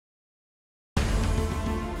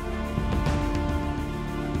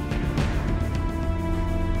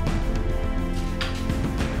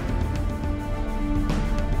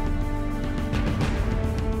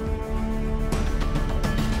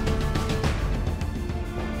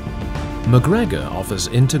MacGregor offers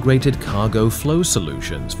integrated cargo flow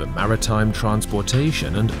solutions for maritime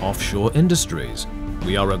transportation and offshore industries.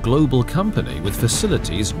 We are a global company with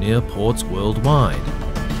facilities near ports worldwide.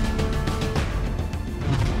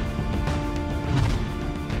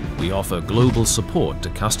 We offer global support to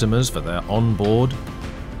customers for their onboard,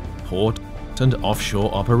 port and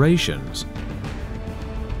offshore operations.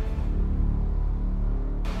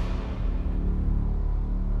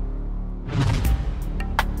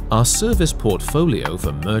 Our service portfolio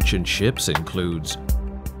for merchant ships includes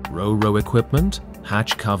ro-ro equipment,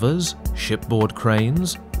 hatch covers, shipboard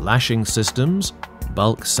cranes, lashing systems,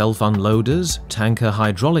 bulk self-unloaders, tanker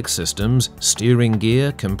hydraulic systems, steering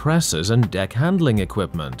gear, compressors and deck handling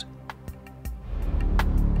equipment.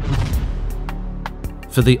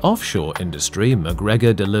 For the offshore industry,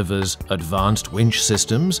 MacGregor delivers advanced winch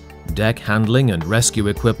systems, deck handling and rescue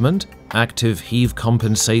equipment, active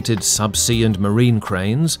heave-compensated subsea and marine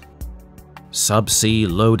cranes,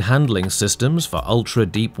 subsea load handling systems for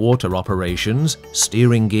ultra-deep water operations,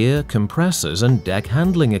 steering gear, compressors and deck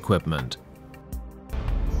handling equipment.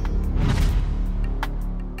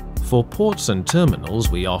 For ports and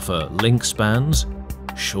terminals, we offer link spans,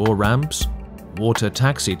 shore ramps, water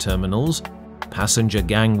taxi terminals, passenger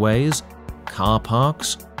gangways, car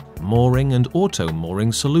parks, mooring and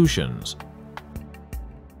auto-mooring solutions.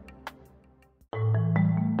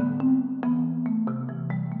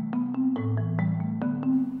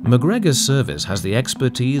 MacGregor Service has the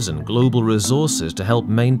expertise and global resources to help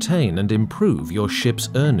maintain and improve your ship's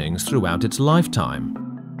earnings throughout its lifetime.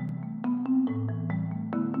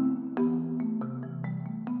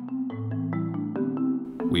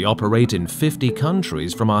 We operate in 50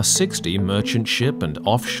 countries from our 60 merchant ship and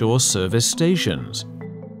offshore service stations.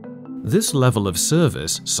 This level of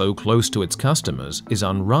service, so close to its customers, is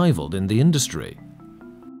unrivaled in the industry.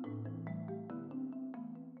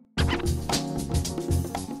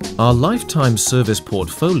 Our lifetime service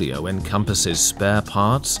portfolio encompasses spare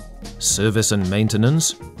parts, service and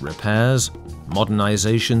maintenance, repairs,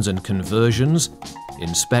 modernizations and conversions,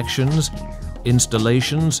 inspections,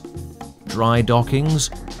 installations, dry dockings,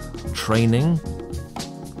 training,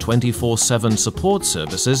 24/7 support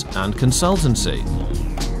services and consultancy.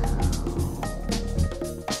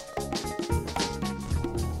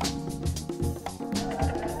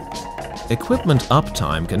 Equipment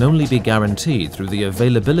uptime can only be guaranteed through the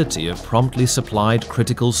availability of promptly supplied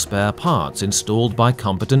critical spare parts installed by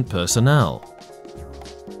competent personnel.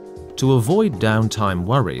 To avoid downtime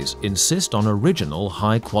worries, insist on original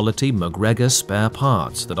high-quality MacGregor spare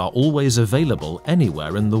parts that are always available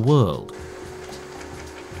anywhere in the world.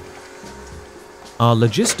 Our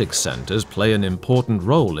logistics centers play an important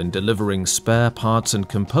role in delivering spare parts and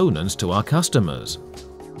components to our customers.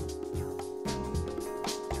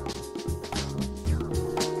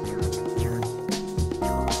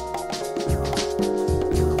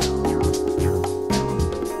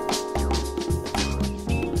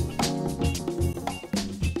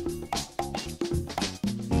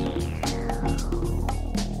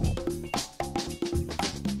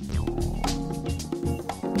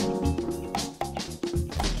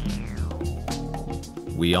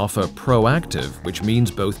 We offer proactive, which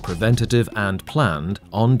means both preventative and planned,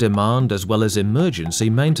 on-demand as well as emergency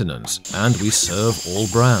maintenance, and we serve all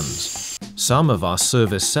brands. Some of our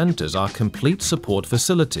service centers are complete support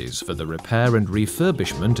facilities for the repair and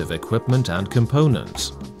refurbishment of equipment and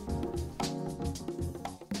components.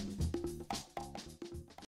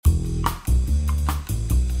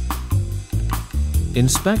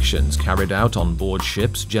 Inspections carried out on board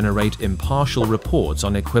ships generate impartial reports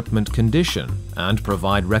on equipment condition and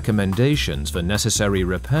provide recommendations for necessary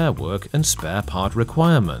repair work and spare part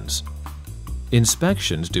requirements.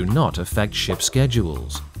 Inspections do not affect ship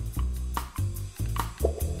schedules.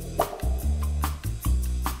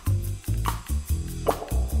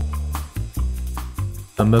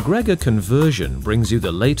 A MacGregor conversion brings you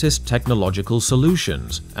the latest technological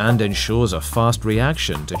solutions and ensures a fast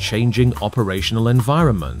reaction to changing operational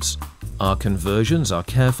environments. Our conversions are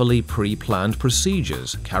carefully pre-planned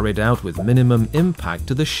procedures carried out with minimum impact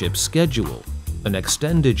to the ship's schedule. An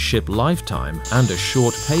extended ship lifetime and a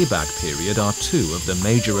short payback period are two of the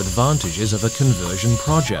major advantages of a conversion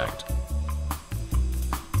project.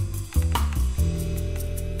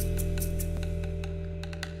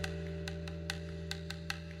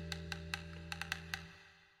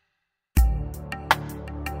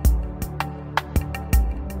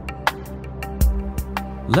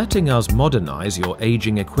 Letting us modernize your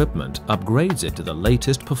aging equipment upgrades it to the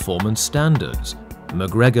latest performance standards.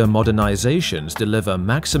 MacGregor modernizations deliver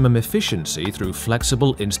maximum efficiency through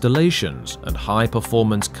flexible installations and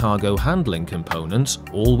high-performance cargo handling components,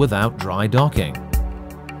 all without dry docking.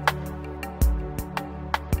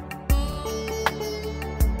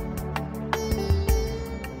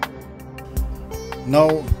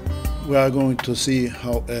 Now we are going to see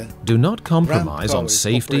how Do not compromise on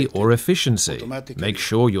safety or efficiency. Make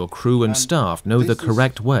sure your crew and staff know the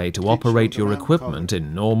correct way to operate your equipment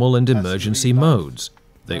in normal and emergency modes.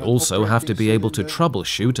 They also have to be able to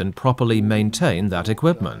troubleshoot and properly maintain that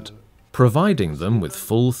equipment. Providing them with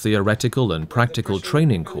full theoretical and practical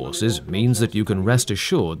training courses means that you can rest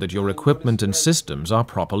assured that your equipment and systems are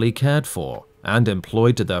properly cared for and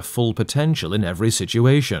employed to their full potential in every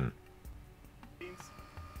situation.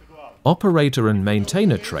 Operator and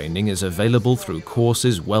maintainer training is available through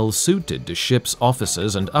courses well suited to ships'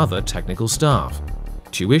 officers and other technical staff.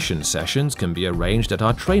 Tuition sessions can be arranged at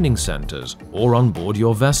our training centers or on board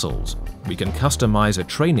your vessels. We can customize a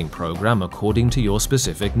training program according to your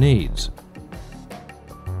specific needs.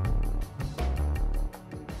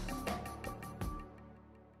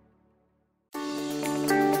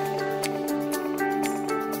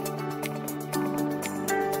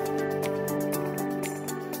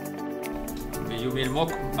 You mean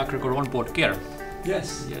MacGregor onboard care?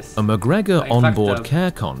 Yes. A MacGregor onboard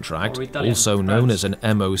care contract, also known as an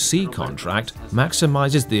MOC contract,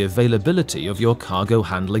 maximizes the availability of your cargo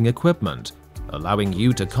handling equipment, allowing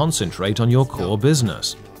you to concentrate on your core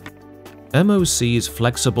business. MOC's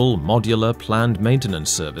flexible, modular, planned maintenance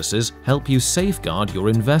services help you safeguard your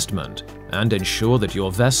investment and ensure that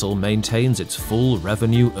your vessel maintains its full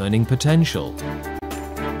revenue-earning potential.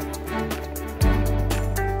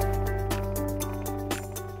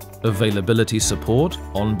 Availability support,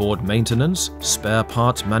 onboard maintenance, spare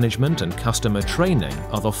parts management and customer training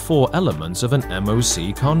are the 4 elements of an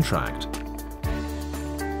MOC contract.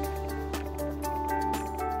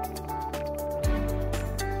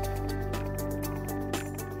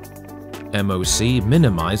 MOC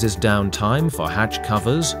minimizes downtime for hatch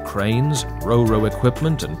covers, cranes, ro-ro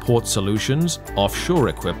equipment and port solutions, offshore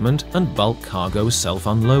equipment and bulk cargo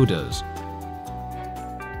self-unloaders.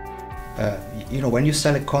 When you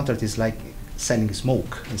sell a contract, it's like selling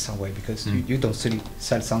smoke in some way, because you don't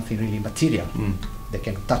sell something really material. They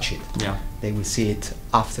can touch it. Yeah. They will see it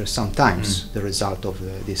after sometimes, the result of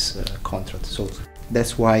this contract. So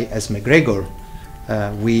that's why, as MacGregor,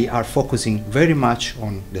 we are focusing very much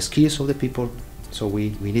on the skills of the people. So we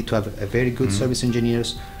need to have a very good service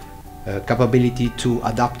engineers, capability to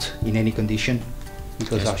adapt in any condition,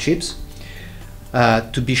 because our ships.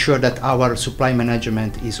 To be sure that our supply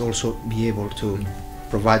management is also be able to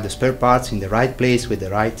provide the spare parts in the right place with the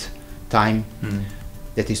right time.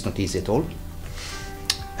 That is not easy at all.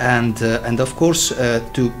 And of course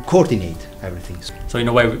to coordinate everything. So in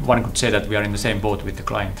a way one could say that we are in the same boat with the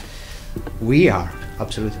client. We are,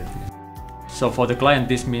 absolutely. So for the client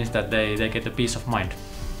this means that they get a peace of mind.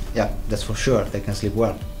 Yeah, that's for sure. They can sleep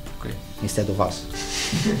well. Okay. Instead of us.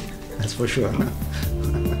 That's for sure.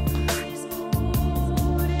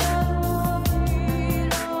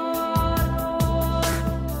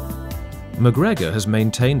 MacGregor has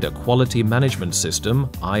maintained a quality management system,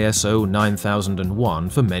 ISO 9001,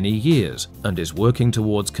 for many years and is working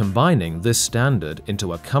towards combining this standard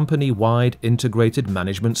into a company-wide integrated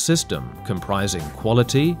management system comprising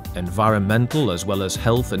quality, environmental as well as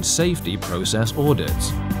health and safety process audits.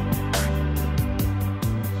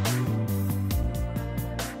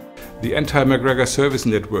 The entire MacGregor Service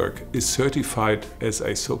network is certified as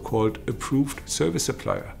a so-called approved service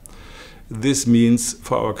supplier. This means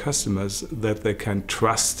for our customers that they can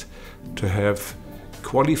trust to have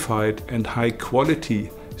qualified and high quality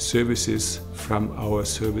services from our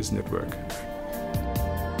service network.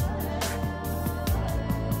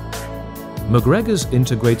 MacGregor's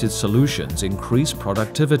integrated solutions increase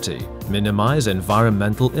productivity, minimize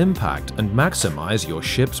environmental impact and maximize your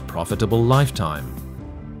ship's profitable lifetime.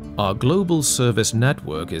 Our global service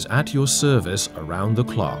network is at your service around the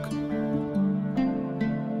clock.